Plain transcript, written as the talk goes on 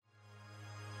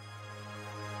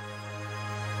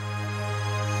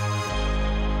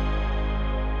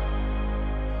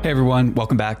Hey everyone,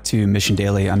 welcome back to Mission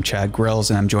Daily. I'm Chad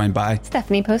Grills and I'm joined by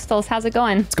Stephanie Postles. How's it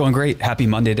going? It's going great. Happy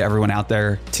Monday to everyone out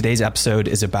there. Today's episode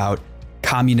is about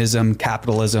communism,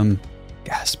 capitalism,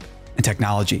 gasp, and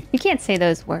technology. You can't say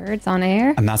those words on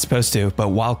air. I'm not supposed to, but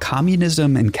while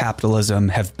communism and capitalism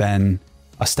have been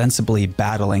ostensibly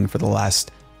battling for the last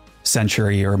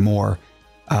century or more,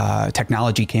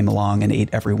 technology came along and ate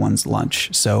everyone's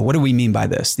lunch. So what do we mean by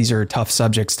this? These are tough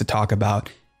subjects to talk about.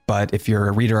 But if you're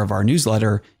a reader of our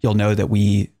newsletter, you'll know that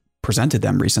we presented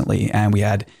them recently and we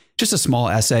had just a small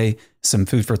essay, some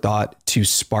food for thought to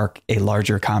spark a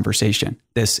larger conversation.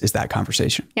 This is that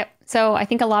conversation. Yep. So I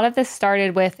think a lot of this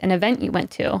started with an event you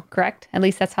went to, correct? At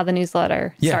least that's how the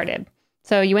newsletter started.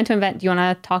 So you went to an event. Do you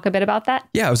want to talk a bit about that?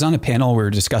 Yeah, I was on a panel. We were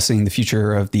discussing the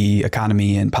future of the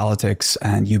economy and politics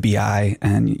and UBI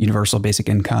and universal basic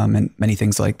income and many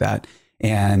things like that.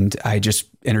 And I just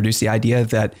introduced the idea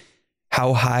that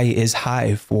how high is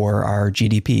high for our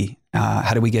GDP?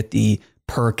 How do we get the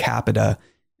per capita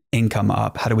income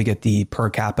up? How do we get the per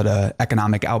capita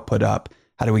economic output up?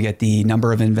 How do we get the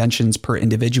number of inventions per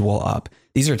individual up?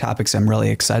 These are topics I'm really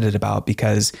excited about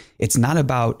because it's not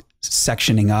about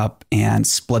sectioning up and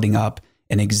splitting up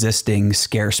an existing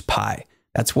scarce pie.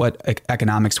 That's what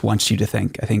economics wants you to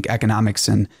think. I think economics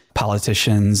and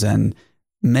politicians and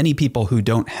many people who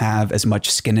don't have as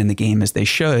much skin in the game as they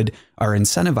should are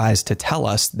incentivized to tell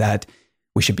us that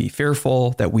we should be fearful,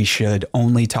 that we should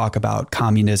only talk about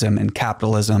communism and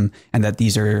capitalism, and that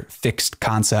these are fixed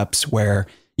concepts where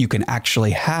you can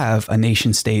actually have a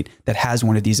nation state that has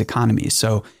one of these economies.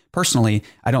 So personally,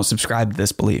 I don't subscribe to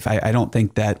this belief. I don't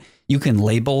think that you can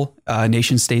label a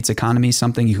nation state's economy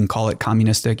something. You can call it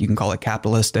communistic, you can call it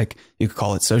capitalistic, you can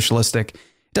call it socialistic.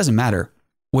 It doesn't matter.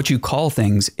 What you call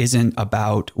things isn't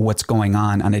about what's going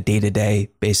on a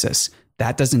day-to-day basis.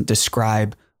 That doesn't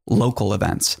describe local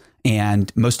events. And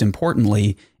most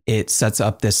importantly, it sets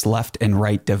up this left and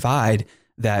right divide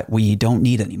that we don't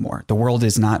need anymore. The world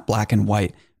is not black and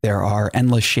white. There are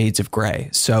endless shades of gray.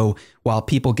 So while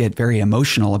people get very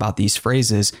emotional about these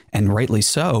phrases, and rightly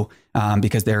so,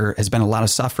 because there has been a lot of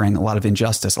suffering, a lot of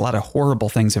injustice, a lot of horrible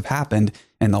things have happened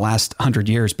in the last 100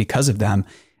 years because of them,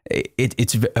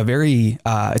 it's a very,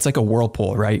 it's like a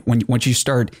whirlpool, right? Once you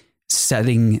start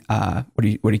setting, what are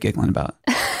you giggling about?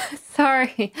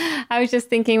 Sorry. I was just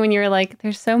thinking when you were like,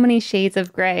 there's so many shades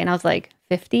of gray. And I was like,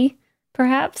 50,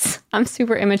 perhaps? I'm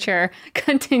super immature.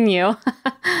 Continue.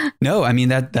 No, I mean,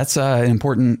 that's an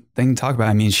important thing to talk about.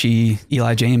 I mean,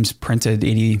 Eli James printed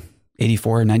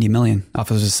 84, 90 million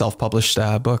off of his self-published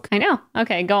book. I know.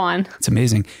 Okay, go on. It's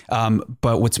amazing.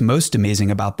 But what's most amazing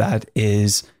about that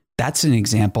is that's an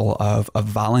example of a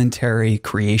voluntary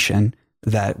creation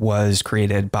that was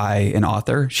created by an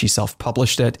author. She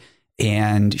self-published it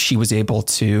and she was able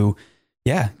to,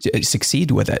 succeed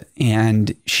with it.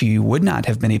 And she would not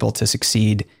have been able to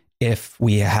succeed if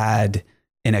we had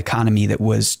an economy that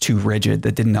was too rigid,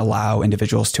 that didn't allow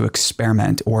individuals to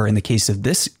experiment. Or in the case of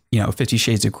this, 50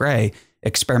 Shades of Grey,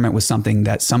 experiment with something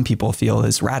that some people feel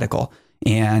is radical.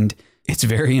 And it's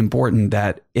very important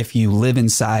that if you live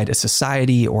inside a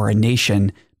society or a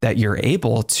nation, that you're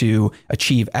able to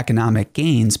achieve economic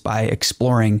gains by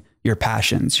exploring your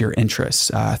passions, your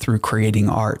interests through creating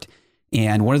art.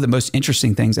 And one of the most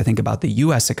interesting things I think about the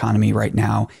US economy right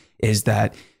now is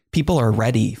that people are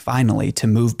ready finally to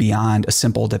move beyond a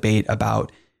simple debate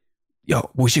about,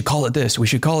 we should call it this, we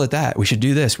should call it that, we should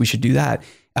do this, we should do that.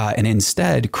 And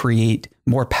instead create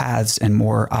more paths and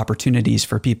more opportunities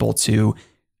for people to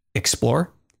explore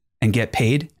and get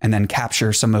paid and then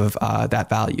capture some of that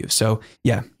value. So,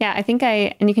 yeah. Yeah, I think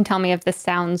and you can tell me if this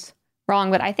sounds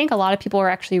wrong, but I think a lot of people are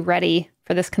actually ready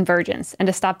for this convergence and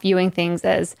to stop viewing things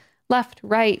as left,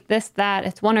 right, this, that,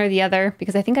 it's one or the other.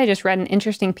 Because I think I just read an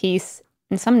interesting piece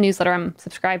in some newsletter I'm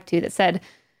subscribed to that said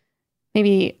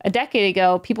maybe a decade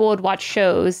ago, people would watch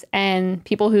shows and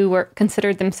people who were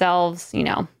considered themselves,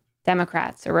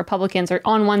 Democrats or Republicans or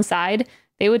on one side,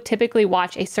 they would typically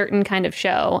watch a certain kind of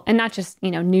show and not just,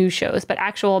 news shows, but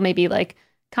actual maybe like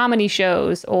comedy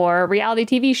shows or reality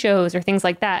TV shows or things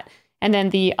like that. And then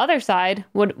the other side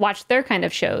would watch their kind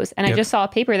of shows. And I just saw a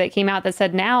paper that came out that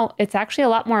said now it's actually a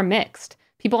lot more mixed.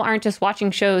 People aren't just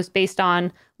watching shows based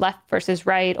on left versus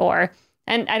right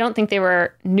and I don't think they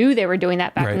knew they were doing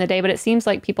that back in the day, but it seems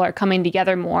like people are coming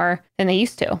together more than they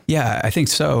used to. Yeah, I think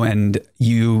so. And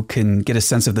you can get a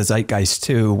sense of the zeitgeist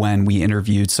too when we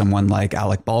interviewed someone like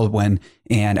Alec Baldwin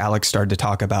and Alex started to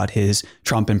talk about his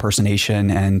Trump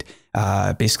impersonation and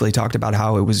basically talked about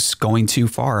how it was going too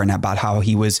far and about how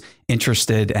he was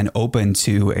interested and open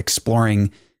to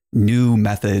exploring new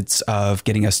methods of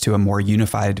getting us to a more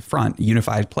unified front,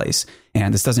 unified place.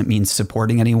 And this doesn't mean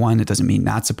supporting anyone. It doesn't mean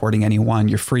not supporting anyone.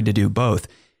 You're free to do both.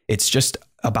 It's just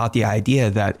about the idea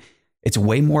that it's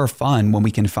way more fun when we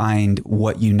can find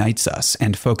what unites us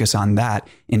and focus on that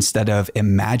instead of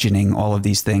imagining all of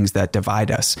these things that divide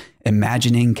us,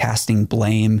 imagining, casting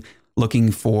blame,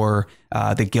 looking for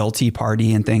the guilty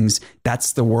party and things.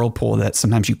 That's the whirlpool that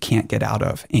sometimes you can't get out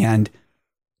of. And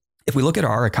if we look at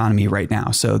our economy right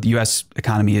now, so the US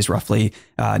economy is roughly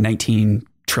 19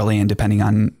 trillion, depending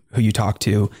on who you talk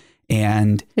to.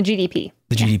 And the GDP.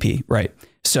 The GDP, right.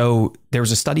 So there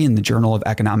was a study in the Journal of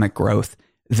Economic Growth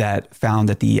that found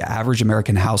that the average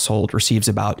American household receives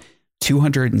about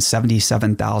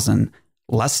 $277,000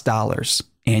 less dollars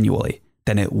annually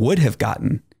than it would have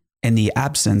gotten in the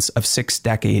absence of 6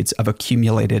 decades of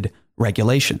accumulated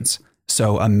regulations.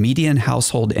 So a median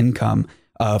household income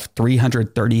of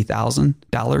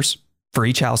 $330,000 for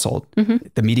each household,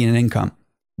 the median income,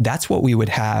 that's what we would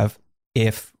have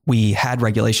if we had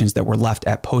regulations that were left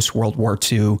at post-World War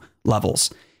II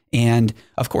levels. And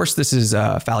of course, this is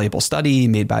a fallible study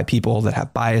made by people that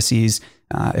have biases.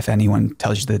 If anyone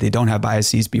tells you that they don't have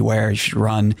biases, beware, you should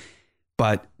run.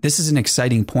 But this is an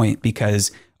exciting point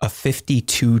because a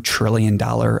 $52 trillion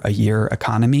a year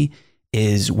economy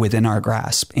is within our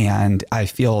grasp. And I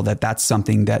feel that that's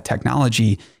something that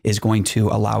technology is going to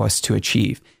allow us to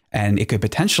achieve. And it could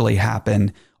potentially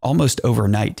happen almost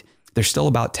overnight. There's still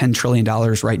about $10 trillion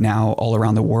right now all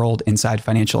around the world inside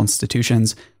financial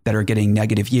institutions that are getting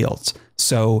negative yields.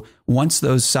 So once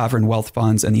those sovereign wealth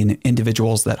funds and the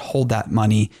individuals that hold that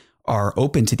money are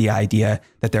open to the idea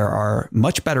that there are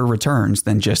much better returns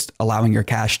than just allowing your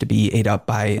cash to be ate up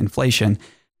by inflation,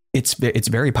 it's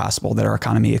very possible that our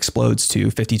economy explodes to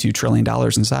 $52 trillion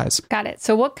in size. Got it.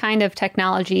 So what kind of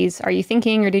technologies are you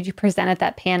thinking, or did you present at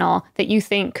that panel that you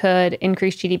think could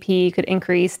increase GDP, could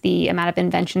increase the amount of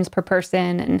inventions per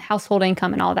person and household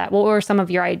income and all that? What were some of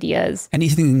your ideas?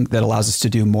 Anything that allows us to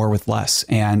do more with less.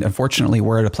 And unfortunately,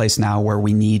 we're at a place now where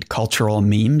we need cultural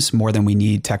memes more than we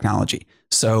need technology.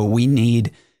 So we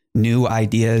need new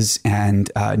ideas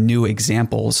and new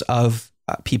examples of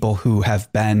people who have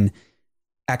been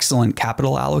excellent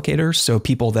capital allocators. So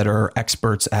people that are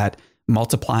experts at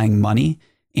multiplying money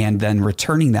and then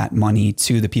returning that money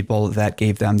to the people that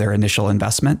gave them their initial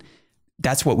investment.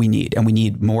 That's what we need. And we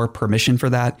need more permission for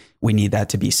that. We need that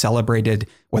to be celebrated,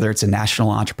 whether it's a National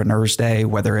Entrepreneurs Day,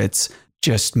 whether it's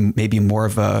just maybe more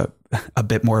of a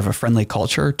bit more of a friendly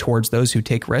culture towards those who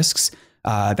take risks.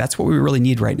 That's what we really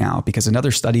need right now, because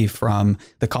another study from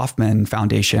the Kauffman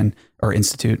Foundation or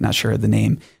Institute, not sure of the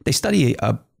name, they study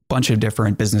a bunch of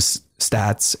different business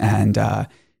stats, and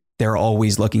they're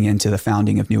always looking into the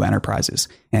founding of new enterprises.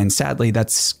 And sadly,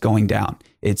 that's going down.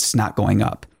 It's not going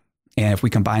up. And if we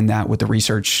combine that with the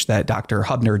research that Dr.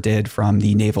 Hubner did from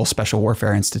the Naval Special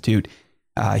Warfare Institute,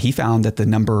 he found that the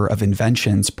number of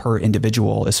inventions per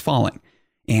individual is falling.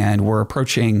 And we're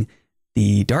approaching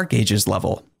the dark ages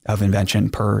level of invention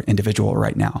per individual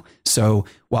right now. So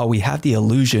while we have the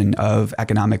illusion of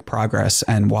economic progress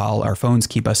and while our phones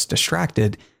keep us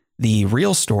distracted, the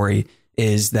real story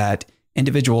is that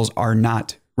individuals are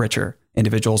not richer.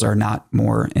 Individuals are not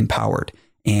more empowered.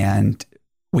 And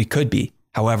we could be.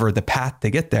 However, the path to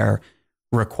get there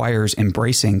requires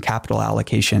embracing capital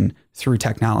allocation through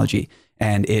technology.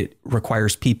 And it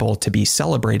requires people to be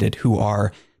celebrated who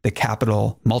are the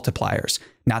capital multipliers,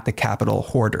 not the capital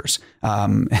hoarders.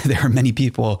 There are many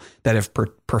people that have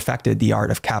perfected the art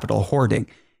of capital hoarding.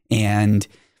 And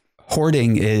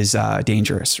hoarding is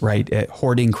dangerous, right?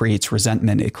 Hoarding creates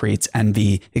resentment. It creates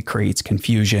envy. It creates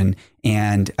confusion.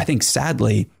 And I think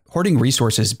sadly, hoarding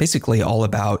resources is basically all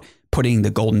about putting the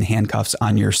golden handcuffs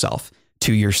on yourself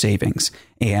to your savings.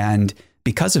 And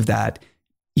because of that,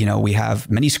 we have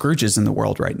many Scrooges in the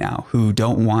world right now who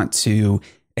don't want to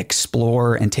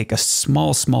explore and take a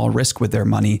small risk with their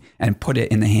money and put it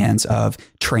in the hands of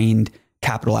trained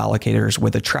capital allocators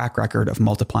with a track record of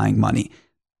multiplying money.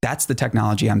 That's the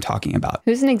technology I'm talking about.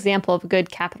 Who's an example of a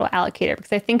good capital allocator?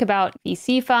 Because I think about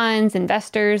VC funds,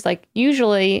 investors, like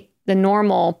usually the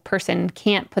normal person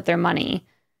can't put their money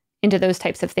into those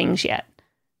types of things yet.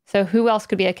 So who else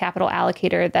could be a capital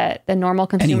allocator that the normal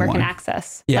consumer can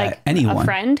access? Yeah, like anyone. A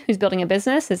friend who's building a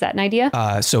business? Is that an idea?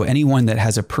 So anyone that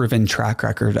has a proven track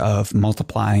record of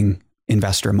multiplying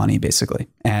investor money, basically.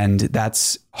 And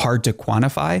that's hard to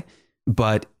quantify.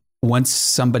 But once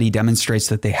somebody demonstrates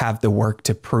that they have the work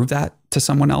to prove that to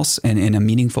someone else in a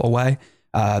meaningful way,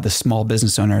 the small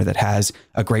business owner that has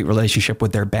a great relationship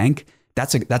with their bank,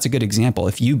 that's a good example.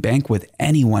 If you bank with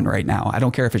anyone right now, I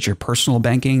don't care if it's your personal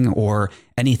banking or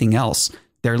anything else,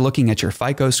 They're looking at your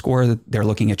FICO score, they're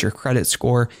looking at your credit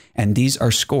score, and these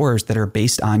are scores that are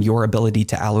based on your ability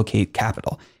to allocate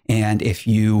capital. And if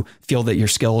you feel that your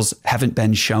skills haven't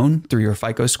been shown through your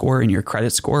FICO score and your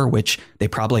credit score, which they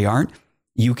probably aren't,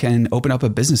 you can open up a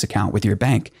business account with your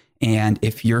bank. And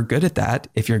if you're good at that,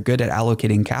 if you're good at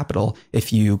allocating capital,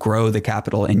 if you grow the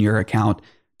capital in your account,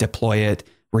 deploy it,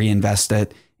 reinvest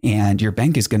it, and your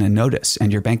bank is going to notice,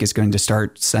 and your bank is going to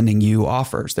start sending you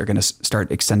offers. They're going to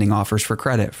start extending offers for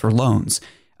credit, for loans.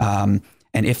 And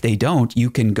if they don't,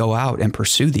 you can go out and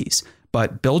pursue these,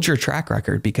 but build your track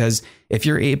record, because if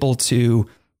you're able to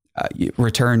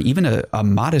return even a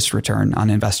modest return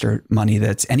on investor money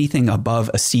that's anything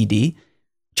above a CD,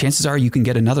 chances are you can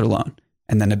get another loan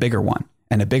and then a bigger one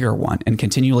and a bigger one, and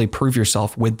continually prove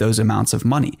yourself with those amounts of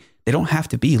money. They don't have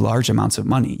to be large amounts of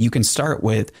money. You can start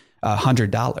with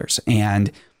 $100.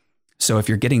 And so if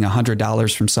you're getting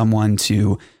 $100 from someone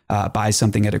to buy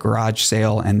something at a garage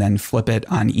sale and then flip it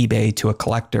on eBay to a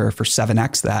collector for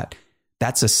 7x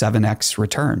that's a 7x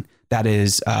return. That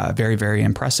is very, very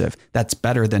impressive. That's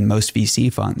better than most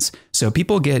VC funds. So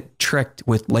people get tricked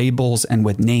with labels and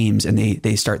with names, and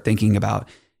they start thinking about,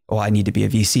 oh, I need to be a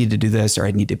VC to do this, or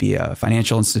I need to be a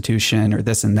financial institution, or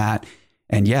this and that.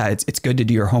 And yeah, it's good to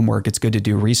do your homework. It's good to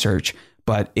do research,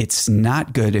 but it's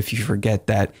not good if you forget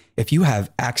that if you have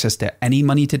access to any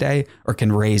money today, or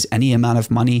can raise any amount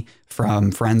of money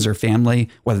from friends or family,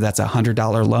 whether that's a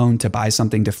 $100 loan to buy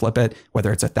something to flip it,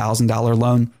 whether it's a $1,000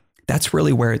 loan, that's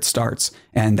really where it starts.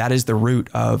 And that is the root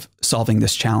of solving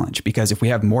this challenge. Because if we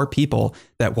have more people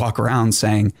that walk around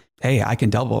saying, hey, I can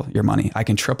double your money, I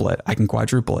can triple it, I can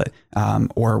quadruple it.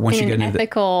 Or once you get into an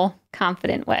ethical,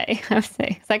 confident way, I would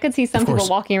say. So I could see some people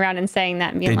walking around and saying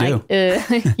that and being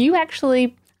like, you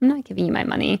actually, I'm not giving you my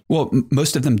money. Well,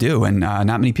 most of them do. And not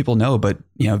many people know, but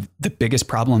the biggest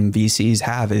problem VCs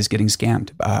have is getting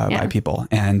scammed by people.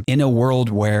 And in a world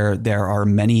where there are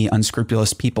many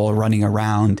unscrupulous people running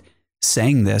around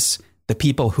saying this, the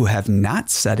people who have not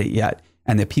said it yet,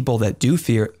 and the people that do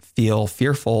feel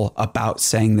fearful about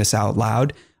saying this out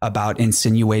loud, about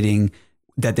insinuating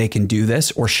that they can do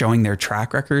this or showing their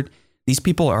track record, these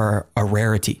people are a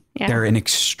rarity. Yeah. They're an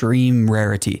extreme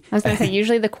rarity. I was going to say,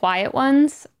 usually the quiet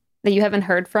ones that you haven't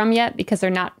heard from yet because they're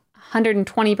not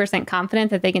 120% confident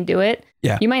that they can do it,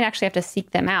 you might actually have to seek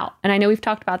them out. And I know we've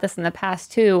talked about this in the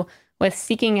past too, with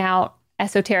seeking out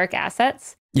esoteric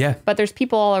assets. Yeah. But there's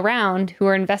people all around who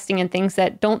are investing in things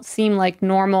that don't seem like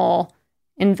normal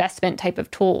investment type of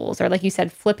tools, or like you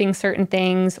said, flipping certain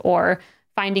things or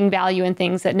finding value in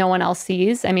things that no one else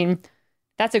sees. I mean,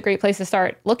 that's a great place to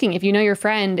start looking. If you know your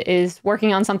friend is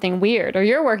working on something weird, or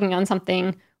you're working on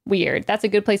something weird, that's a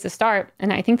good place to start.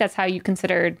 And I think that's how you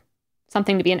considered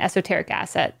something to be an esoteric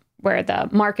asset, where the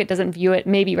market doesn't view it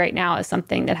maybe right now as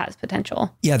something that has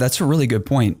potential. Yeah, that's a really good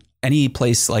point. Any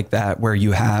place like that where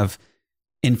you have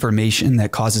information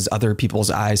that causes other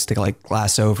people's eyes to like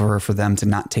glass over, for them to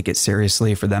not take it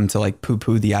seriously, for them to like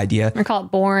poo-poo the idea. Or call it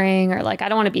boring, or like, I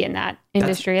don't want to be in that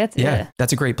industry.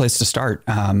 That's a great place to start.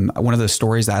 One of the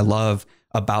stories that I love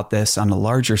about this on a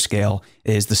larger scale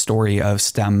is the story of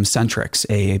Stemcentrx,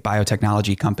 a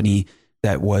biotechnology company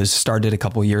that was started a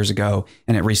couple of years ago,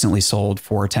 and it recently sold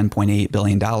for $10.8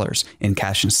 billion in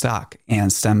cash and stock. And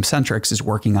Stemcentrx is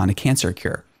working on a cancer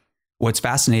cure. What's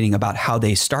fascinating about how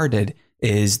they started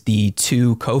is the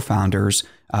two co-founders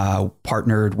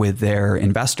partnered with their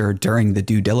investor during the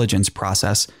due diligence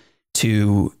process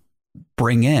to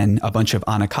bring in a bunch of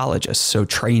oncologists, so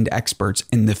trained experts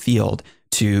in the field,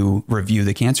 to review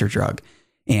the cancer drug.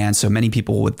 And so many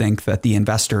people would think that the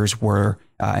investors were,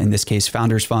 in this case,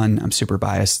 Founders Fund. I'm super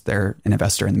biased. They're an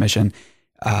investor in the mission.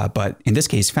 But in this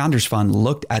case, Founders Fund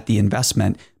looked at the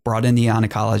investment, brought in the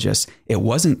oncologists. It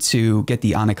wasn't to get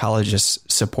the oncologists'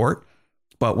 support,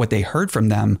 but what they heard from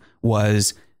them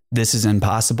was, this is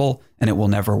impossible and it will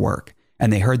never work.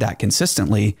 And they heard that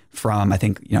consistently from, I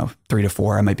think, 3 to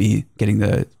 4. I might be getting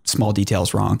the small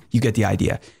details wrong. You get the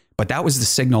idea. But that was the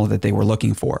signal that they were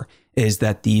looking for, is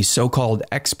that the so-called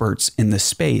experts in the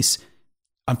space,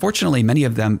 unfortunately, many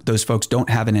of them, those folks don't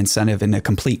have an incentive in a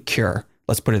complete cure.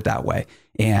 Let's put it that way.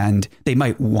 And they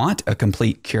might want a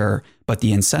complete cure, but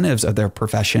the incentives of their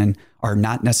profession are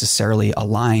not necessarily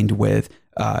aligned with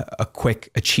a quick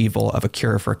achievable of a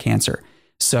cure for cancer.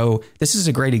 So this is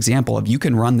a great example of, you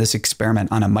can run this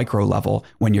experiment on a micro level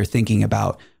when you're thinking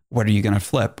about, what are you going to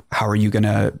flip? How are you going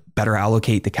to better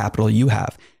allocate the capital you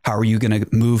have? How are you going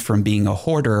to move from being a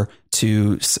hoarder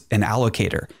to an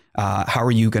allocator? How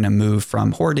are you going to move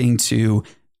from hoarding to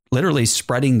literally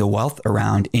spreading the wealth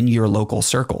around in your local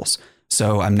circles?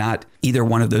 So I'm not either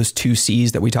one of those two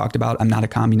C's that we talked about. I'm not a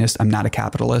communist. I'm not a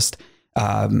capitalist.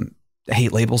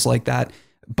 hate labels like that,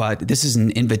 but this is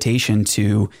an invitation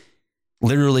to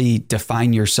literally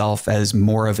define yourself as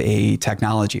more of a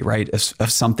technology, right?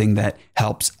 Of something that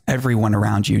helps everyone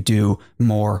around you do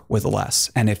more with less.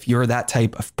 And if you're that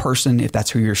type of person, if that's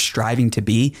who you're striving to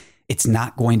be, it's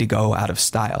not going to go out of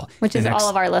style. Which is all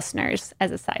of our listeners,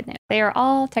 as a side note. They are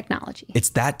all technology. It's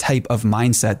that type of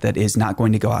mindset that is not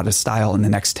going to go out of style in the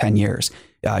next 10 years.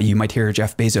 You might hear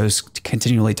Jeff Bezos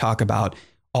continually talk about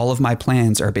all of my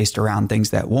plans are based around things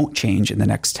that won't change in the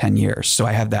next 10 years. So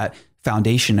I have that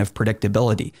foundation of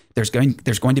predictability. There's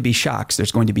going to be shocks.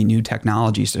 There's going to be new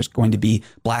technologies. There's going to be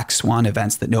black swan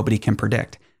events that nobody can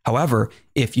predict. However,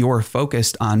 if you're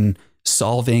focused on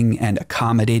solving and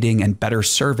accommodating and better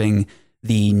serving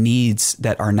the needs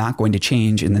that are not going to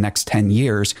change in the next 10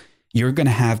 years, you're going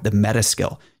to have the meta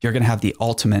skill. You're going to have the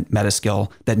ultimate meta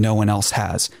skill that no one else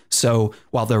has. So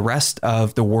while the rest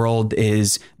of the world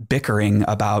is bickering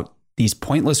about these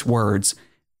pointless words,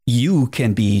 you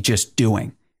can be just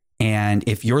doing. And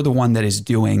if you're the one that is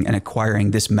doing and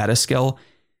acquiring this meta skill,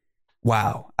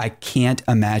 wow, I can't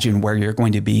imagine where you're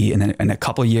going to be in a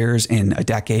couple of years, in a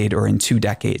decade, or in 2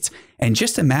 decades. And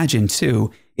just imagine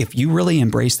too, if you really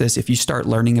embrace this, if you start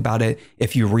learning about it,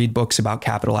 if you read books about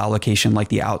capital allocation like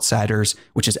The Outsiders,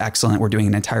 which is excellent. We're doing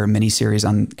an entire mini series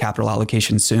on capital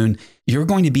allocation soon. You're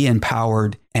going to be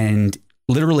empowered, and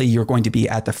literally you're going to be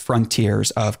at the frontiers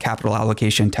of capital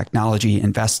allocation, technology,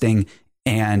 investing,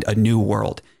 and a new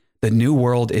world. The new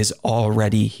world is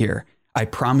already here. I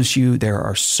promise you, there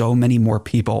are so many more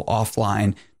people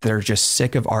offline that are just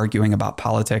sick of arguing about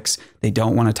politics. They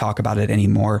don't want to talk about it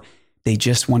anymore. They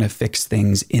just want to fix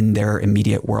things in their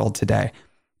immediate world today.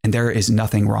 And there is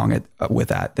nothing wrong with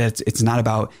that. It's not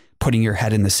about putting your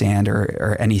head in the sand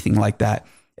or anything like that.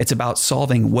 It's about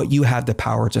solving what you have the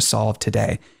power to solve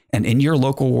today. And in your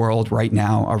local world right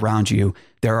now around you,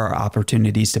 there are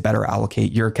opportunities to better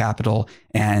allocate your capital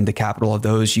and the capital of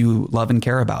those you love and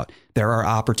care about. There are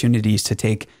opportunities to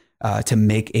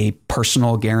make a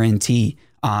personal guarantee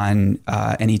on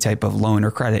any type of loan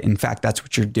or credit. In fact, that's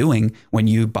what you're doing when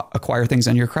you acquire things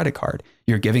on your credit card.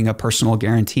 You're giving a personal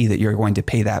guarantee that you're going to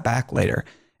pay that back later.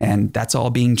 And that's all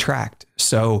being tracked.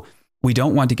 So we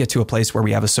don't want to get to a place where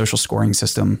we have a social scoring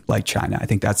system like China. I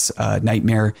think that's a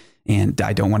nightmare. And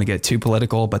I don't want to get too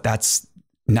political, but that's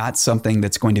not something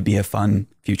that's going to be a fun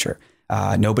future.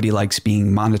 Nobody likes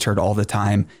being monitored all the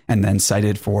time and then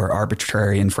cited for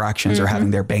arbitrary infractions or having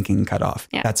their banking cut off.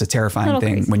 Yeah. That's a terrifying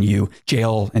thing when you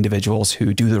jail individuals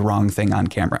who do the wrong thing on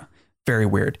camera. Very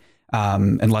weird,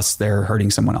 unless they're hurting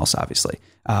someone else, obviously.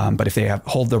 But if they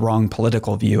hold the wrong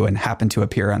political view and happen to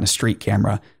appear on a street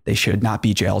camera, they should not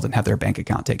be jailed and have their bank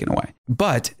account taken away.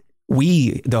 But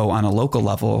we, though, on a local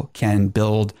level, can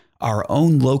build our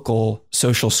own local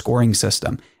social scoring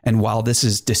system. And while this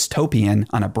is dystopian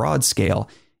on a broad scale,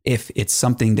 if it's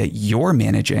something that you're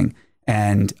managing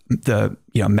and the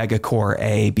megacore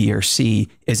A, B, or C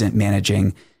isn't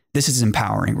managing, this is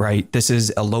empowering, right? This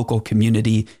is a local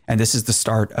community, and this is the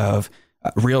start of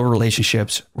real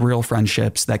relationships, real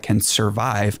friendships that can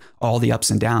survive all the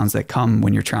ups and downs that come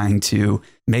when you're trying to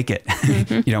make it,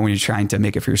 when you're trying to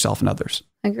make it for yourself and others.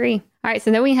 Agree. All right.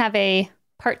 So then we have a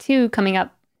part 2 coming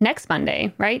up next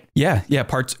Monday, right? Yeah.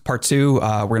 Part 2,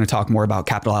 we're going to talk more about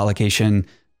capital allocation,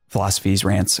 philosophies,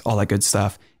 rants, all that good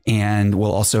stuff. And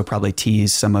we'll also probably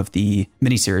tease some of the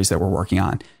mini-series that we're working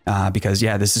on because,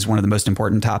 this is one of the most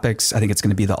important topics. I think it's going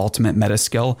to be the ultimate meta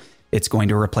skill. It's going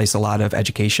to replace a lot of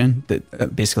education,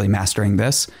 that basically mastering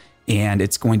this. And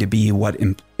it's going to be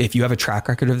if you have a track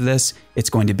record of this,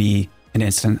 it's going to be an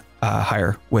instant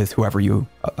hire with whoever you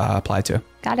apply to.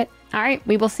 Got it. All right.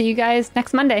 We will see you guys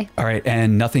next Monday. All right.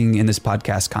 And nothing in this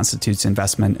podcast constitutes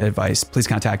investment advice. Please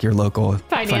contact your local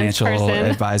financial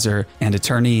advisor and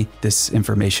attorney. This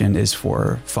information is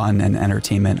for fun and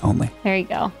entertainment only. There you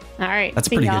go. All right. That's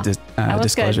a pretty good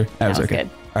disclosure. That was okay. Good.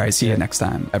 All right. See you next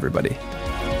time, everybody.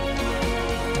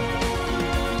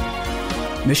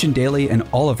 Mission Daily and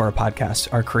all of our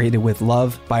podcasts are created with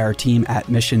love by our team at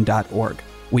mission.org.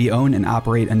 We own and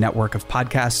operate a network of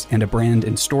podcasts and a brand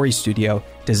and story studio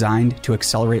designed to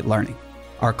accelerate learning.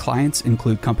 Our clients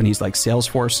include companies like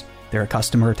Salesforce, they're a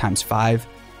customer times 5,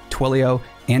 Twilio,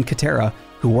 and Katera,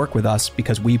 who work with us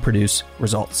because we produce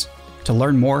results. To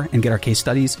learn more and get our case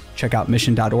studies, check out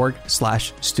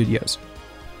mission.org/studios.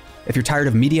 If you're tired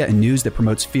of media and news that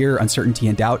promotes fear, uncertainty,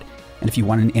 and doubt, and if you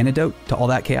want an antidote to all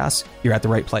that chaos, you're at the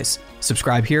right place.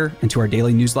 Subscribe here and to our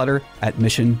daily newsletter at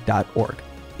mission.org.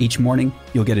 Each morning,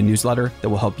 you'll get a newsletter that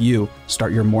will help you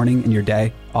start your morning and your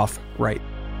day off right.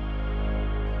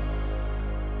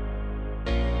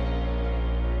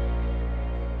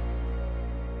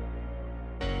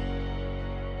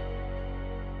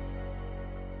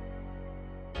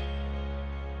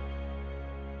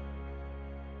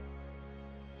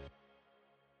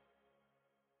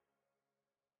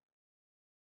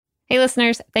 Hey,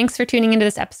 listeners, thanks for tuning into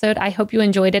this episode. I hope you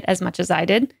enjoyed it as much as I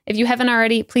did. If you haven't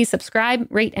already, please subscribe,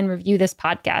 rate, and review this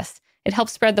podcast. It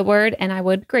helps spread the word, and I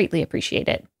would greatly appreciate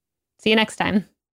it. See you next time.